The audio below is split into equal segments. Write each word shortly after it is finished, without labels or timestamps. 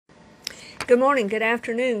Good morning, good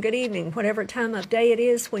afternoon, good evening, whatever time of day it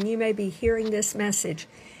is when you may be hearing this message.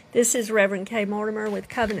 This is Reverend Kay Mortimer with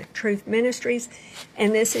Covenant Truth Ministries,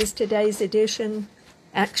 and this is yesterday's edition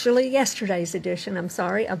of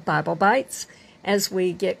Bible Bites, as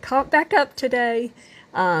we get caught back up today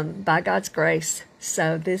by God's grace.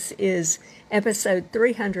 So this is episode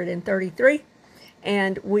 333,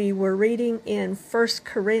 and we were reading in 1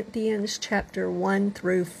 Corinthians chapter 1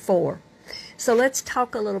 through 4. So let's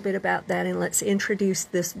talk a little bit about that, and let's introduce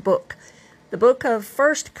this book. The book of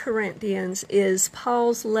 1 Corinthians is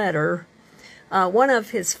Paul's letter, one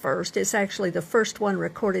of his first. It's actually the first one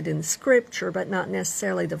recorded in Scripture, but not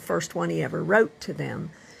necessarily the first one he ever wrote to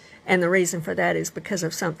them. And the reason for that is because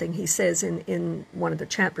of something he says in one of the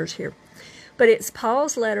chapters here. But it's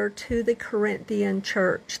Paul's letter to the Corinthian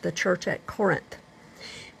church, the church at Corinth.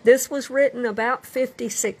 This was written about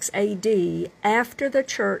 56 A.D. after the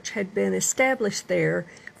church had been established there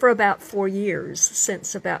for about 4 years,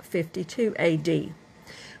 since about 52 A.D.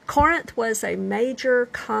 Corinth was a major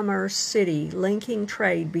commerce city linking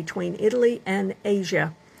trade between Italy and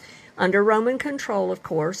Asia, under Roman control, of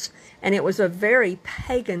course, and it was a very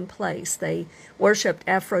pagan place. They worshipped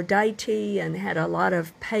Aphrodite and had a lot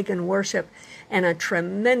of pagan worship and a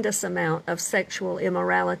tremendous amount of sexual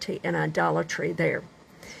immorality and idolatry there.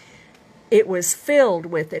 It was filled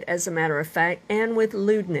with it, as a matter of fact, and with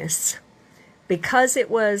lewdness. Because it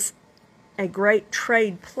was a great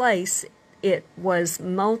trade place, it was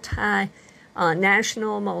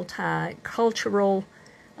multi-national, multicultural.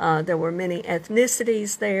 There were many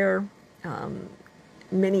ethnicities there,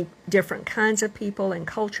 many different kinds of people and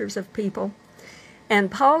cultures of people. And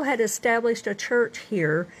Paul had established a church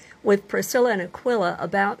here with Priscilla and Aquila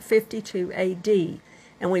about 52 A.D.,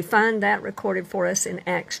 and we find that recorded for us in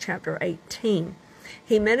Acts chapter 18.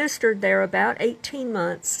 He ministered there about 18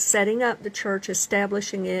 months, setting up the church,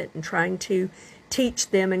 establishing it, and trying to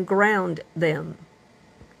teach them and ground them.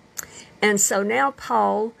 And so now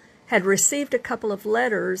Paul had received a couple of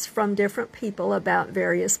letters from different people about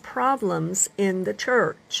various problems in the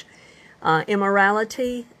church.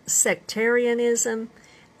 Immorality, sectarianism,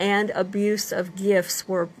 and abuse of gifts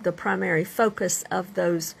were the primary focus of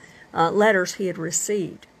those letters he had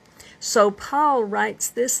received. So Paul writes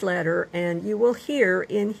this letter, and you will hear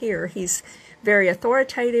in here he's very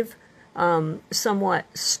authoritative,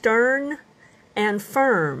 somewhat stern and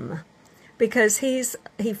firm, because he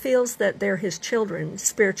feels that they're his children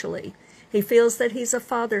spiritually. He feels that he's a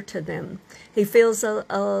father to them. He feels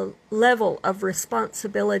a level of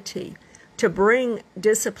responsibility to bring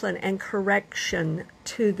discipline and correction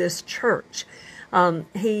to this church.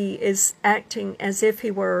 He is acting as if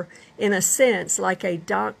he were, in a sense, like a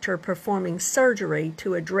doctor performing surgery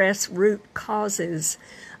to address root causes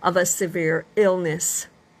of a severe illness.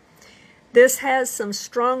 This has some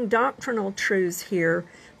strong doctrinal truths here,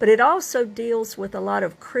 but it also deals with a lot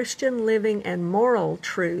of Christian living and moral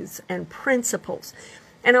truths and principles.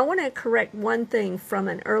 And I want to correct one thing from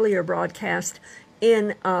an earlier broadcast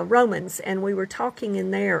in Romans, and we were talking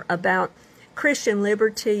in there about Christian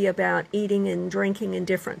liberty, about eating and drinking and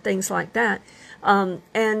different things like that. And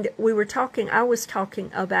I was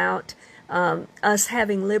talking about us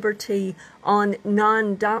having liberty on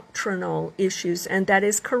non-doctrinal issues, and that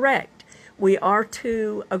is correct. We are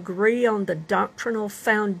to agree on the doctrinal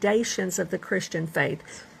foundations of the Christian faith.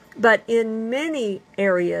 But in many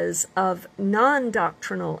areas of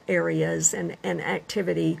non-doctrinal areas and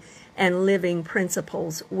activity and living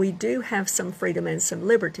principles, we do have some freedom and some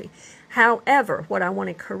liberty. However, what I want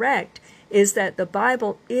to correct is that the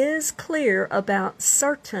Bible is clear about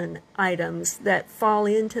certain items that fall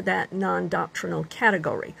into that non-doctrinal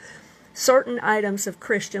category. Certain items of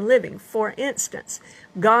Christian living. For instance,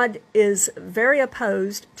 God is very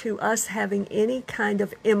opposed to us having any kind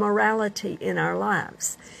of immorality in our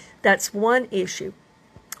lives. That's one issue.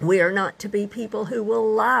 We are not to be people who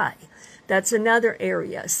will lie. That's another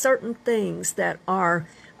area. Certain things that are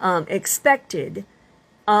expected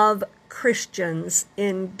of Christians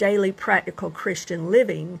in daily practical Christian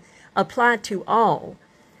living apply to all.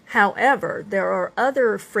 However, there are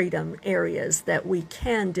other freedom areas that we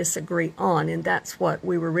can disagree on, and that's what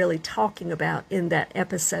we were really talking about in that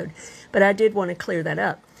episode. But I did want to clear that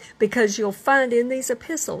up, because you'll find in these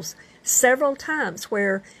epistles several times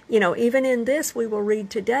where, even in this we will read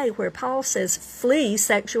today, where Paul says, flee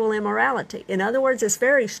sexual immorality. In other words, it's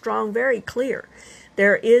very strong, very clear.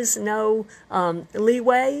 There is no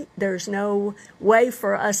leeway. There's no way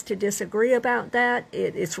for us to disagree about that.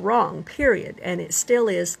 It's wrong, period. And it still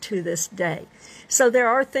is to this day. So there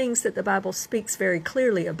are things that the Bible speaks very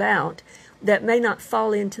clearly about that may not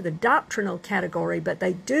fall into the doctrinal category, but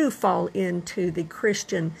they do fall into the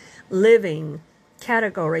Christian living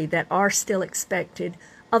category that are still expected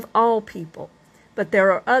of all people. But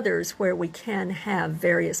there are others where we can have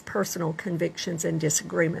various personal convictions and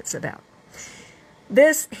disagreements about.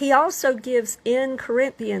 This, he also gives in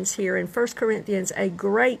Corinthians here, in 1 Corinthians, a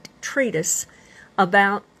great treatise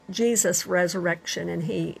about Jesus' resurrection, and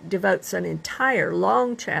he devotes an entire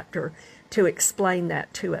long chapter to explain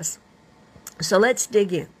that to us. So let's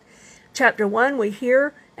dig in. Chapter 1, we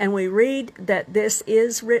hear and we read that this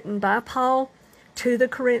is written by Paul to the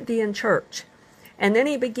Corinthian church. And then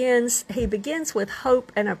he begins with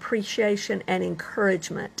hope and appreciation and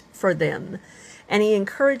encouragement for them. And he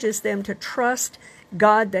encourages them to trust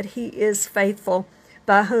God that he is faithful,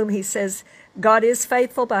 by whom he says, God is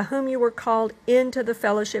faithful, by whom you were called into the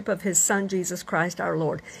fellowship of his Son, Jesus Christ our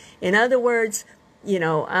Lord. In other words,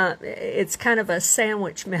 it's kind of a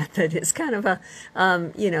sandwich method. It's kind of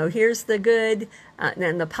a, here's the good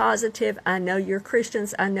and the positive. I know you're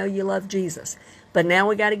Christians. I know you love Jesus. But now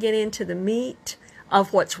we got to get into the meat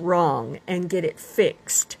of what's wrong and get it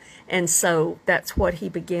fixed. And so that's what he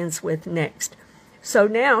begins with next. So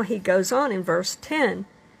now he goes on in verse 10,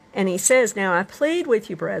 and he says, Now I plead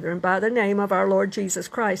with you, brethren, by the name of our Lord Jesus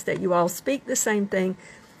Christ, that you all speak the same thing,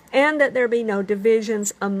 and that there be no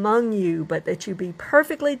divisions among you, but that you be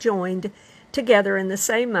perfectly joined together in the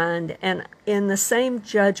same mind and in the same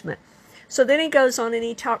judgment. So then he goes on and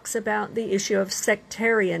he talks about the issue of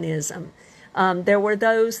sectarianism. There were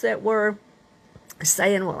those that were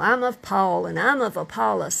saying, well, I'm of Paul, and I'm of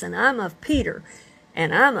Apollos, and I'm of Peter,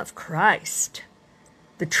 and I'm of Christ.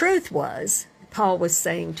 The truth was, Paul was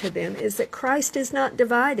saying to them, is that Christ is not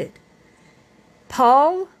divided.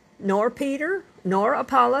 Paul, nor Peter, nor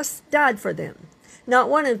Apollos died for them. Not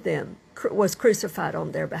one of them was crucified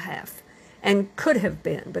on their behalf, and could have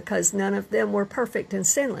been, because none of them were perfect and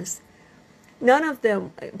sinless. None of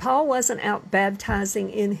them, Paul wasn't out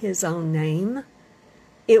baptizing in his own name.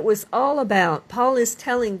 It was all about, Paul is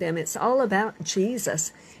telling them, it's all about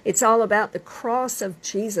Jesus. It's all about the cross of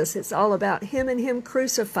Jesus. It's all about him and him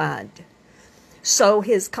crucified. So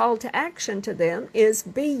his call to action to them is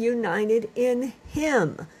be united in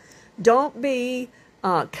him. Don't be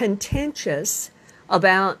contentious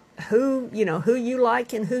about who you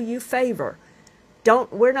like and who you favor.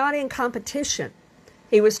 We're not in competition.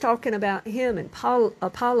 He was talking about him and Paul,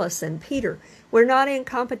 Apollos and Peter. We're not in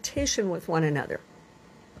competition with one another.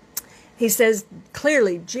 He says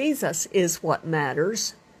clearly Jesus is what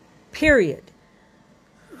matters, period.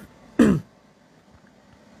 And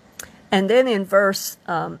then in verse,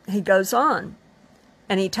 he goes on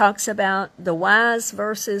and he talks about the wise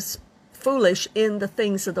versus foolish in the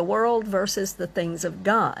things of the world versus the things of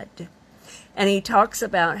God. And he talks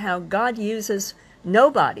about how God uses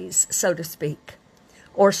nobodies, so to speak,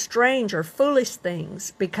 or strange or foolish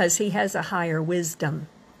things because he has a higher wisdom.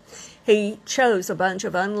 He chose a bunch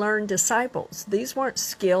of unlearned disciples. These weren't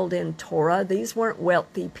skilled in Torah. These weren't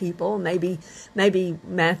wealthy people. Maybe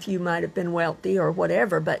Matthew might have been wealthy or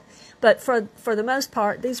whatever, but for the most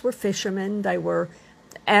part, these were fishermen. They were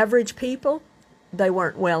average people. They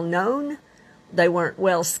weren't well known. They weren't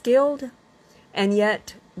well skilled, and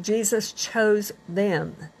yet Jesus chose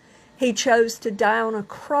them. He chose to die on a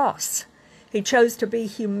cross. He chose to be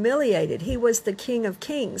humiliated. He was the King of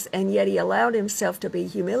Kings, and yet he allowed himself to be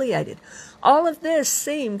humiliated. All of this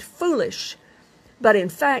seemed foolish, but in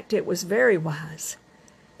fact it was very wise.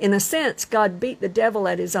 In a sense, God beat the devil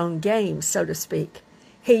at his own game, so to speak.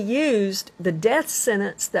 He used the death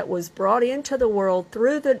sentence that was brought into the world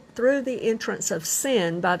through the entrance of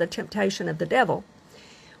sin by the temptation of the devil,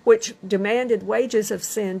 which demanded wages of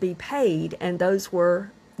sin be paid, and those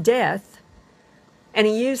were death. And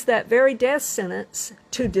he used that very death sentence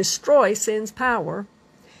to destroy sin's power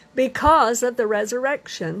because of the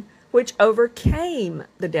resurrection, which overcame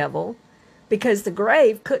the devil, because the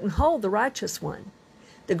grave couldn't hold the righteous one.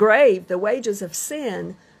 The grave, the wages of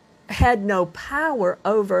sin, had no power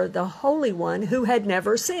over the Holy One who had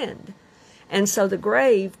never sinned. And so the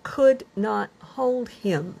grave could not hold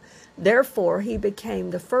him. Therefore, he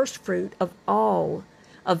became the first fruit of all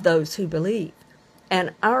of those who believe.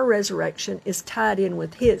 And our resurrection is tied in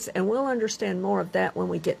with his. And we'll understand more of that when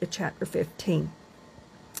we get to chapter 15.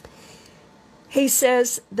 He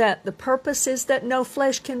says that the purpose is that no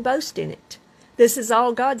flesh can boast in it. This is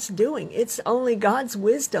all God's doing. It's only God's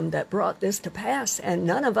wisdom that brought this to pass, and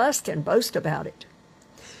none of us can boast about it.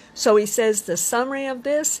 So he says the summary of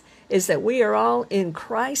this is that we are all in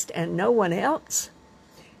Christ and no one else.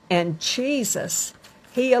 And Jesus,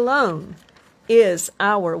 he alone, is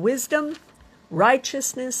our wisdom,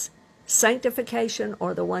 righteousness, sanctification,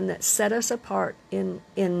 or the one that set us apart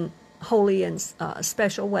in holy and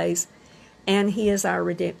special ways, and he is our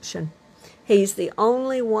redemption. He's the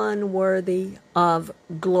only one worthy of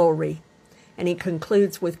glory. And he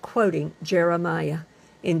concludes with quoting Jeremiah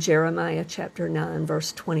in Jeremiah chapter 9,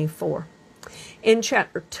 verse 24. In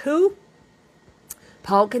chapter 2,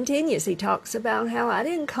 Paul continues. He talks about how I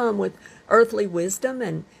didn't come with earthly wisdom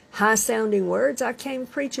and high-sounding words. I came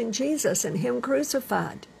preaching Jesus and him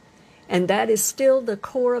crucified. And that is still the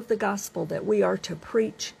core of the gospel that we are to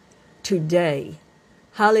preach today.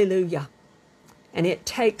 Hallelujah. And it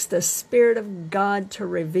takes the Spirit of God to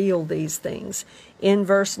reveal these things. In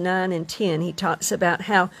verse 9 and 10, he talks about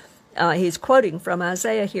how he's quoting from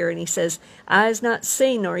Isaiah here, and he says, "Eye has not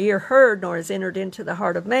seen, nor ear heard, nor has entered into the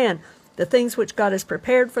heart of man the things which God has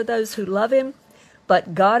prepared for those who love him,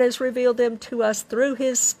 but God has revealed them to us through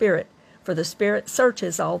his Spirit. For the Spirit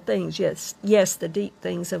searches all things, yes, the deep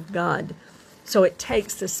things of God." So it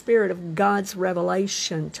takes the Spirit of God's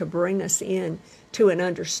revelation to bring us in to an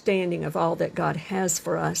understanding of all that God has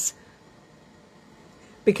for us.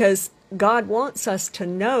 Because God wants us to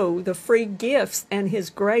know the free gifts and his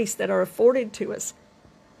grace that are afforded to us.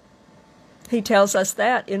 He tells us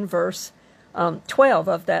that in verse 12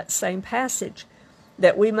 of that same passage,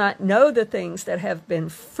 that we might know the things that have been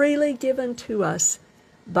freely given to us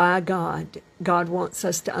by God. God wants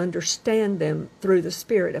us to understand them through the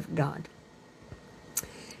Spirit of God.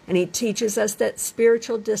 And he teaches us that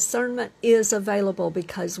spiritual discernment is available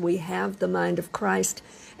because we have the mind of Christ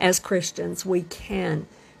as Christians. We can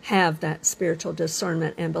have that spiritual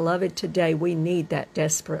discernment. And beloved, today we need that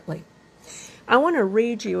desperately. I want to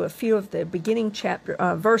read you a few of the beginning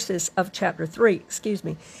verses of chapter 3.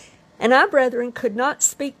 "And I, brethren, could not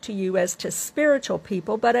speak to you as to spiritual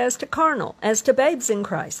people, but as to carnal, as to babes in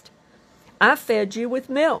Christ. I fed you with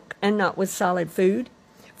milk and not with solid food.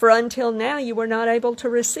 For until now you were not able to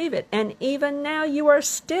receive it, and even now you are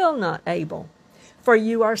still not able, for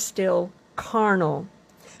you are still carnal.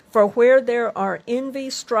 For where there are envy,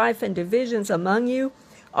 strife, and divisions among you,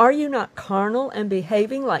 are you not carnal and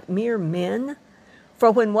behaving like mere men? For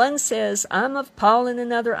when one says, I'm of Paul, and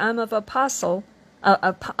another, I'm of Apollos,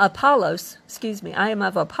 I am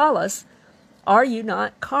of Apollos, are you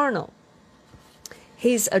not carnal?"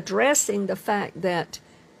 He's addressing the fact that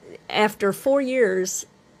after 4 years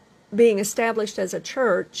being established as a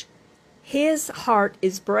church, his heart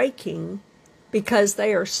is breaking because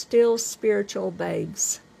they are still spiritual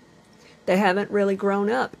babes. They haven't really grown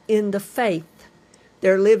up in the faith.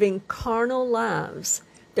 They're living carnal lives.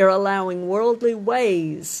 They're allowing worldly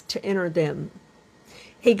ways to enter them.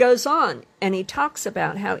 He goes on and he talks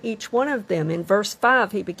about how each one of them, in verse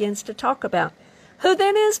 5, he begins to talk about, who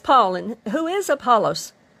then is Paul and who is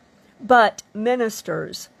Apollos? But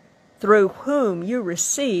ministers, through whom you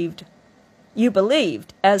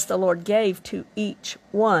believed, as the Lord gave to each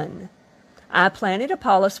one. I planted,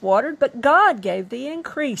 Apollos watered, but God gave the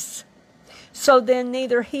increase. So then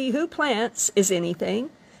neither he who plants is anything,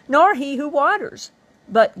 nor he who waters,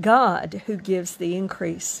 but God who gives the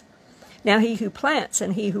increase. Now he who plants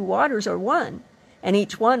and he who waters are one, and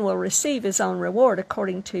each one will receive his own reward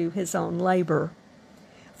according to his own labor.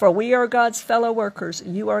 For we are God's fellow workers.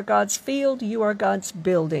 You are God's field. You are God's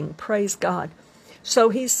building. Praise God. So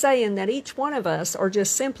he's saying that each one of us are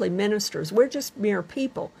just simply ministers. We're just mere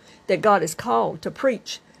people that God has called to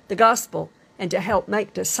preach the gospel and to help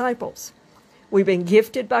make disciples. We've been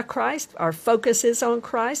gifted by Christ. Our focus is on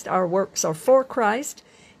Christ. Our works are for Christ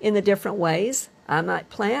in the different ways. I might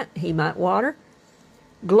plant, he might water.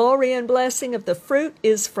 Glory and blessing of the fruit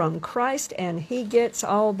is from Christ, and he gets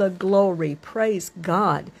all the glory. Praise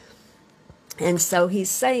God. And so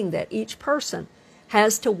he's saying that each person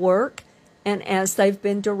has to work, and as they've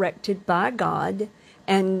been directed by God,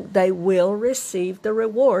 and they will receive the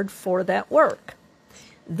reward for that work.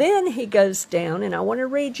 Then he goes down, and I want to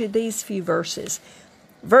read you these few verses.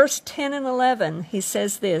 Verse 10 and 11, he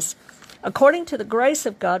says this, according to the grace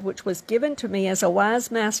of God which was given to me as a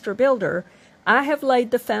wise master builder, I have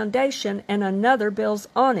laid the foundation, and another builds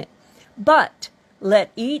on it. But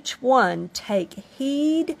let each one take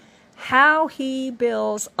heed how he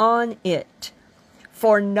builds on it.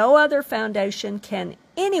 For no other foundation can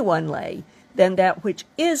anyone lay than that which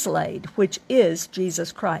is laid, which is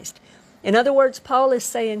Jesus Christ. In other words, Paul is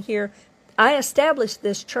saying here, I established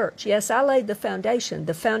this church. Yes, I laid the foundation.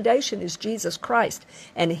 The foundation is Jesus Christ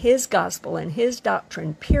and his gospel and his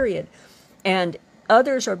doctrine, period. And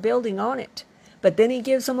others are building on it. But then he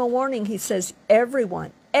gives them a warning. He says,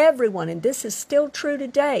 everyone, and this is still true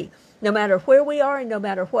today, no matter where we are and no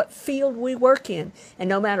matter what field we work in and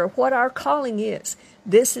no matter what our calling is,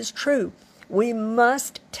 this is true. We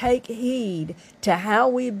must take heed to how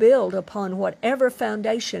we build upon whatever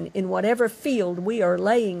foundation in whatever field we are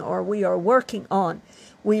laying or we are working on.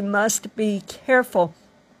 We must be careful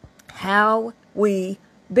how we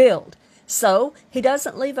build. So he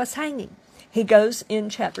doesn't leave us hanging. He goes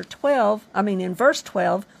in in verse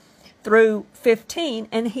 12 through 15,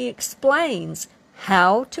 and he explains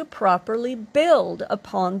how to properly build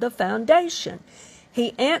upon the foundation.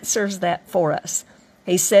 He answers that for us.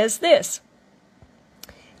 He says this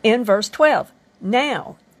in verse 12,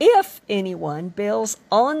 "Now, if anyone builds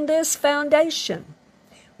on this foundation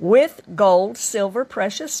with gold, silver,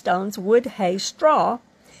 precious stones, wood, hay, straw,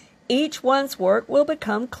 each one's work will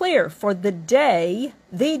become clear, for the day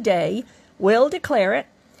will declare it,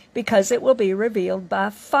 because it will be revealed by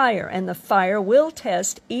fire, and the fire will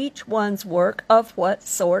test each one's work of what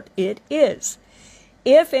sort it is.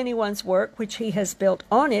 If anyone's work which he has built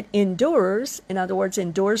on it endures," in other words,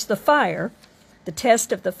 endures the fire, the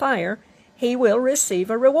test of the fire, "he will receive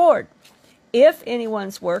a reward. If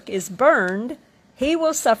anyone's work is burned, he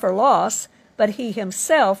will suffer loss, but he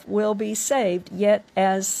himself will be saved, yet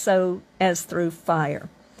as through fire."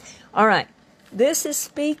 All right, this is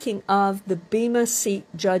speaking of the Bema Seat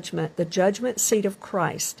judgment, the judgment seat of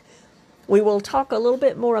Christ. We will talk a little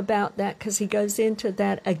bit more about that because he goes into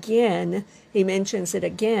that again. He mentions it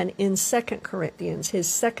again in 2 Corinthians, his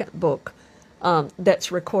second book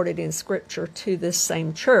that's recorded in Scripture to this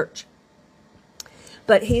same church.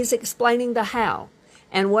 But he's explaining the how.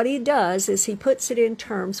 And what he does is he puts it in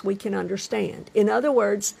terms we can understand. In other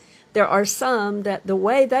words, there are some that the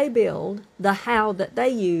way they build, the how that they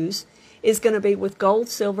use, is going to be with gold,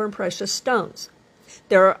 silver, and precious stones.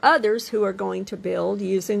 There are others who are going to build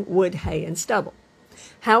using wood, hay, and stubble.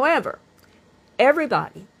 However,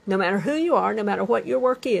 everybody, no matter who you are, no matter what your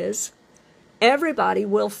work is, everybody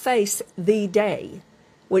will face the day,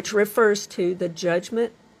 which refers to the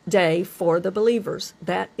judgment day for the believers.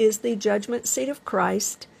 That is the judgment seat of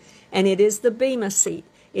Christ, and it is the Bema seat.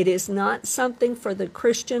 It is not something for the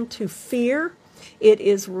Christian to fear. It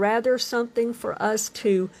is rather something for us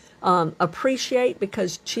to appreciate,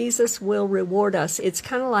 because Jesus will reward us. It's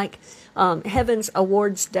kind of like heaven's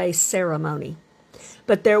awards day ceremony.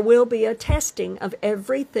 But there will be a testing of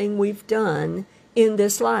everything we've done in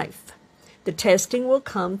this life. The testing will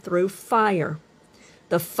come through fire.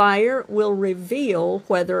 The fire will reveal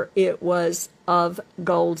whether it was of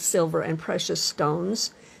gold, silver, and precious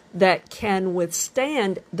stones that can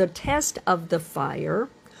withstand the test of the fire,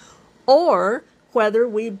 or whether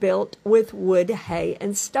we built with wood, hay,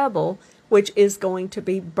 and stubble, which is going to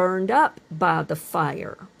be burned up by the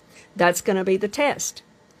fire. That's going to be the test.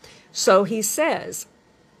 So he says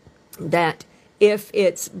that if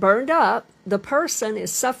it's burned up, the person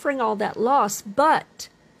is suffering all that loss, but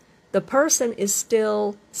the person is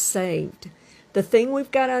still saved. The thing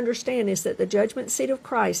we've got to understand is that the judgment seat of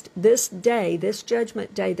Christ, this day, this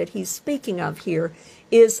judgment day that he's speaking of here,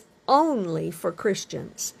 is only for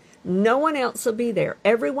Christians. No one else will be there.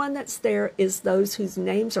 Everyone that's there is those whose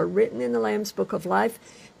names are written in the Lamb's Book of Life.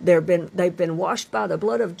 They've been washed by the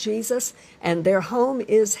blood of Jesus, and their home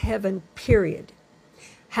is heaven, period.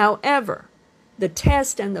 However, the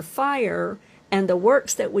test and the fire and the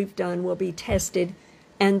works that we've done will be tested,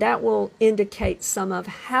 and that will indicate some of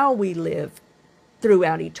how we live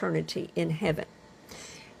throughout eternity in heaven.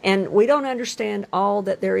 And we don't understand all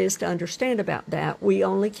that there is to understand about that. We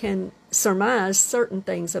only can surmise certain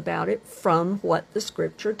things about it from what the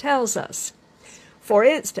Scripture tells us. For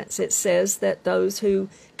instance, it says that those who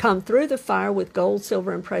come through the fire with gold,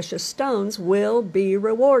 silver, and precious stones will be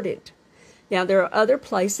rewarded. Now, there are other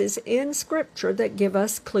places in Scripture that give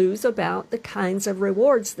us clues about the kinds of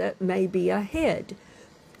rewards that may be ahead.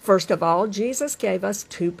 First of all, Jesus gave us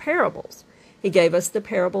two parables. He gave us the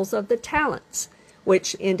parables of the talents,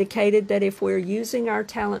 which indicated that if we're using our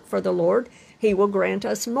talent for the Lord, He will grant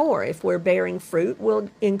us more. If we're bearing fruit, we'll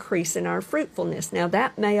increase in our fruitfulness. Now,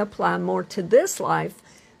 that may apply more to this life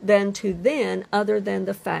than to then, other than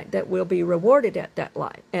the fact that we'll be rewarded at that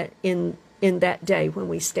life, in that day when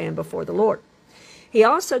we stand before the Lord. He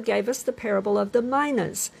also gave us the parable of the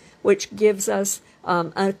minas, which gives us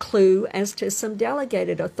a clue as to some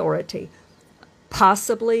delegated authority,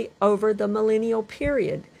 possibly over the millennial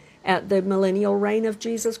period, at the millennial reign of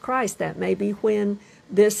Jesus Christ. That may be when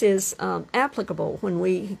this is applicable,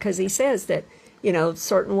 because he says that,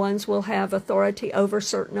 certain ones will have authority over a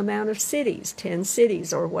certain amount of cities, 10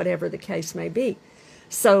 cities or whatever the case may be.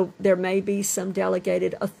 So there may be some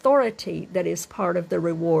delegated authority that is part of the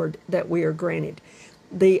reward that we are granted.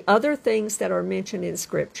 The other things that are mentioned in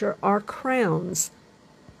Scripture are crowns.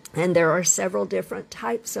 And there are several different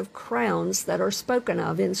types of crowns that are spoken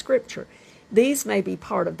of in Scripture. These may be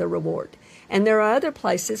part of the reward. And there are other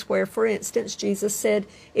places where, for instance, Jesus said,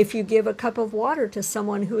 if you give a cup of water to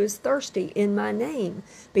someone who is thirsty in my name,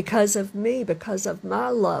 because of me, because of my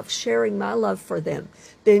love, sharing my love for them,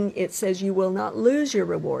 then it says you will not lose your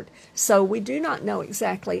reward. So we do not know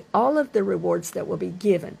exactly all of the rewards that will be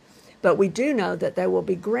given, but we do know that they will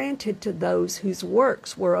be granted to those whose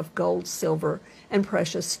works were of gold, silver, and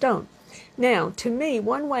precious stone. Now, to me,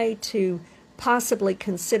 one way to possibly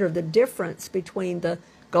consider the difference between the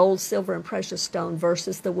gold, silver, and precious stone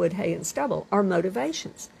versus the wood, hay, and stubble are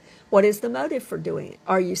motivations. What is the motive for doing it?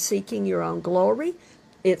 Are you seeking your own glory?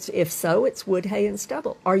 If so, it's wood, hay, and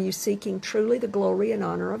stubble. Are you seeking truly the glory and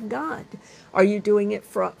honor of God? Are you doing it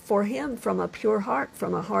for Him from a pure heart,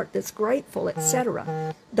 from a heart that's grateful,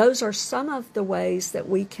 etc.? Those are some of the ways that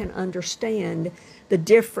we can understand the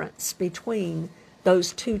difference between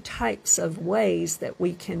those two types of ways that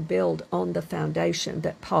we can build on the foundation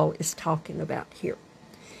that Paul is talking about here.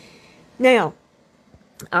 Now,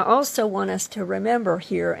 I also want us to remember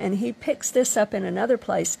here, and he picks this up in another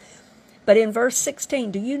place, but in verse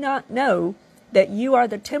 16, do you not know that you are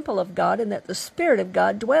the temple of God and that the Spirit of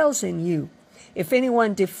God dwells in you? If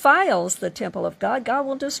anyone defiles the temple of God, God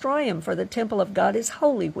will destroy him, for the temple of God is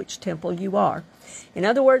holy, which temple you are. In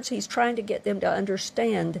other words, he's trying to get them to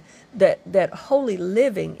understand that holy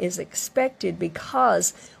living is expected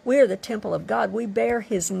because we are the temple of God. We bear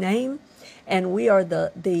His name, and we are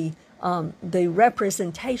the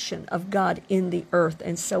representation of God in the earth,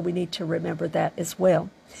 and so we need to remember that as well.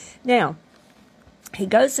 Now, he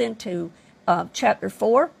goes into chapter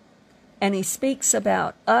 4, and he speaks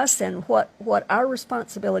about us and what our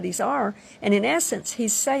responsibilities are, and in essence,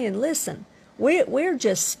 he's saying, listen, we're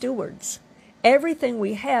just stewards. Everything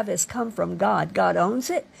we have has come from God. God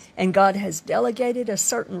owns it, and God has delegated a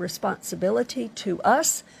certain responsibility to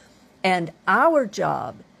us, and our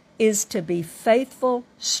job is to be faithful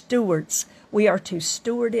stewards. We are to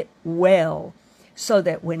steward it well so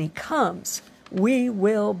that when He comes, we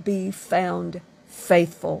will be found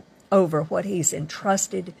faithful over what He's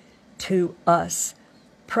entrusted to us.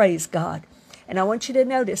 Praise God. And I want you to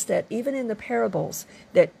notice that even in the parables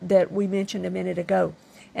that we mentioned a minute ago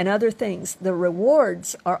and other things, the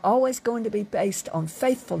rewards are always going to be based on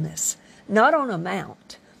faithfulness, not on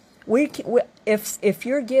amount. If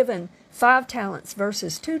you're given 5 talents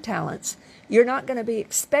versus 2 talents, you're not going to be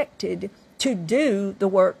expected to do the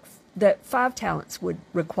work that 5 talents would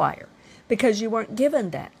require because you weren't given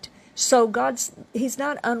that. So He's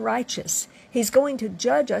not unrighteous. He's going to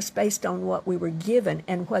judge us based on what we were given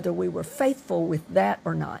and whether we were faithful with that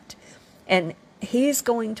or not. And He's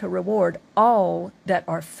going to reward all that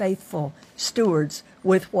are faithful stewards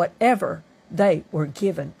with whatever they were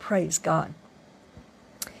given. Praise God.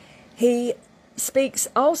 He speaks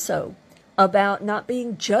also about not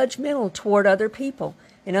being judgmental toward other people.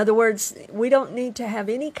 In other words, we don't need to have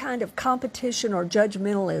any kind of competition or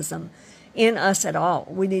judgmentalism in us at all.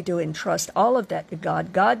 We need to entrust all of that to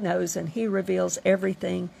God. God knows, and He reveals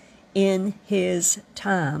everything in His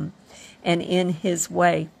time and in His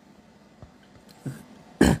way.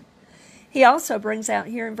 He also brings out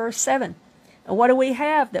here in verse 7, and what do we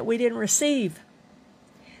have that we didn't receive?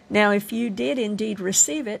 Now, if you did indeed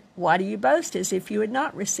receive it, why do you boast as if you had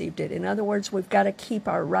not received it? In other words, we've got to keep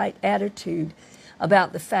our right attitude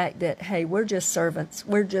about the fact that, hey, we're just servants.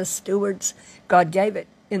 We're just stewards. God gave it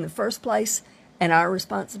in the first place, and our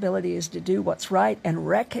responsibility is to do what's right and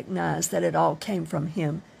recognize that it all came from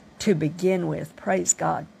Him to begin with. Praise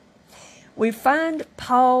God. We find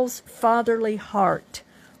Paul's fatherly heart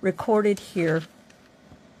recorded here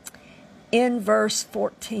in verse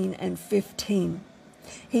 14 and 15.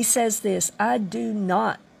 He says this, I do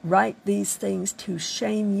not write these things to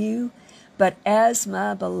shame you, but as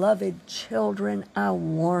my beloved children, I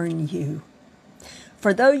warn you.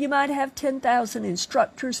 For though you might have 10,000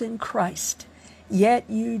 instructors in Christ, yet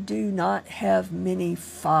you do not have many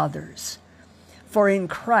fathers. For in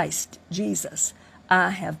Christ Jesus I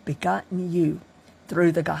have begotten you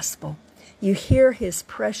through the gospel. You hear His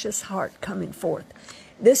precious heart coming forth.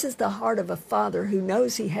 This is the heart of a father who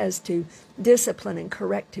knows he has to discipline and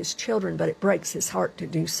correct his children, but it breaks his heart to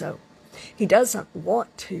do so. He doesn't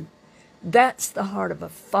want to. That's the heart of a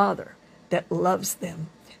father that loves them.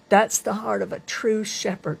 That's the heart of a true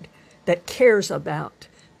shepherd that cares about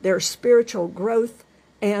their spiritual growth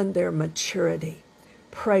and their maturity.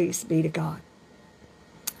 Praise be to God.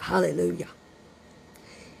 Hallelujah.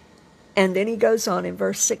 And then he goes on in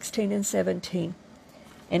verse 16 and 17,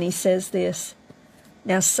 and he says this,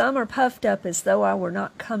 now some are puffed up as though I were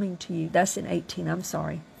not coming to you. That's in 18, I'm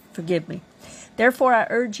sorry. Forgive me. Therefore I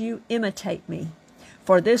urge you, imitate me. For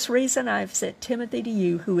For this reason I have sent Timothy to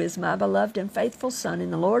you, who is my beloved and faithful son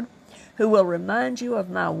in the Lord, who will remind you of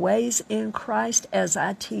my ways in Christ as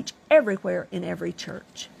I teach everywhere in every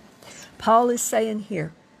church. Paul is saying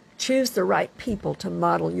here, choose the right people to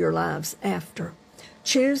model your lives after.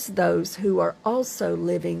 Choose those who are also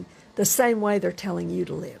living the same way they're telling you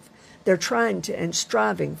to live. They're trying to and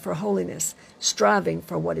striving for holiness, striving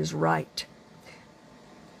for what is right.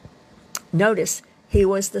 Notice, he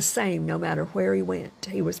was the same no matter where he went.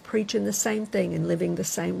 He was preaching the same thing and living the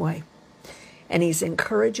same way. And he's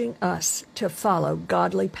encouraging us to follow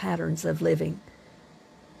godly patterns of living.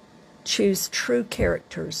 Choose true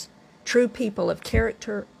characters, true people of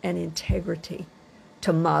character and integrity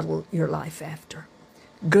to model your life after.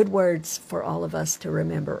 Good words for all of us to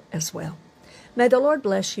remember as well. May the Lord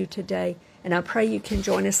bless you today, and I pray you can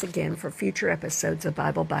join us again for future episodes of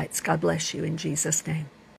Bible Bites. God bless you in Jesus' name.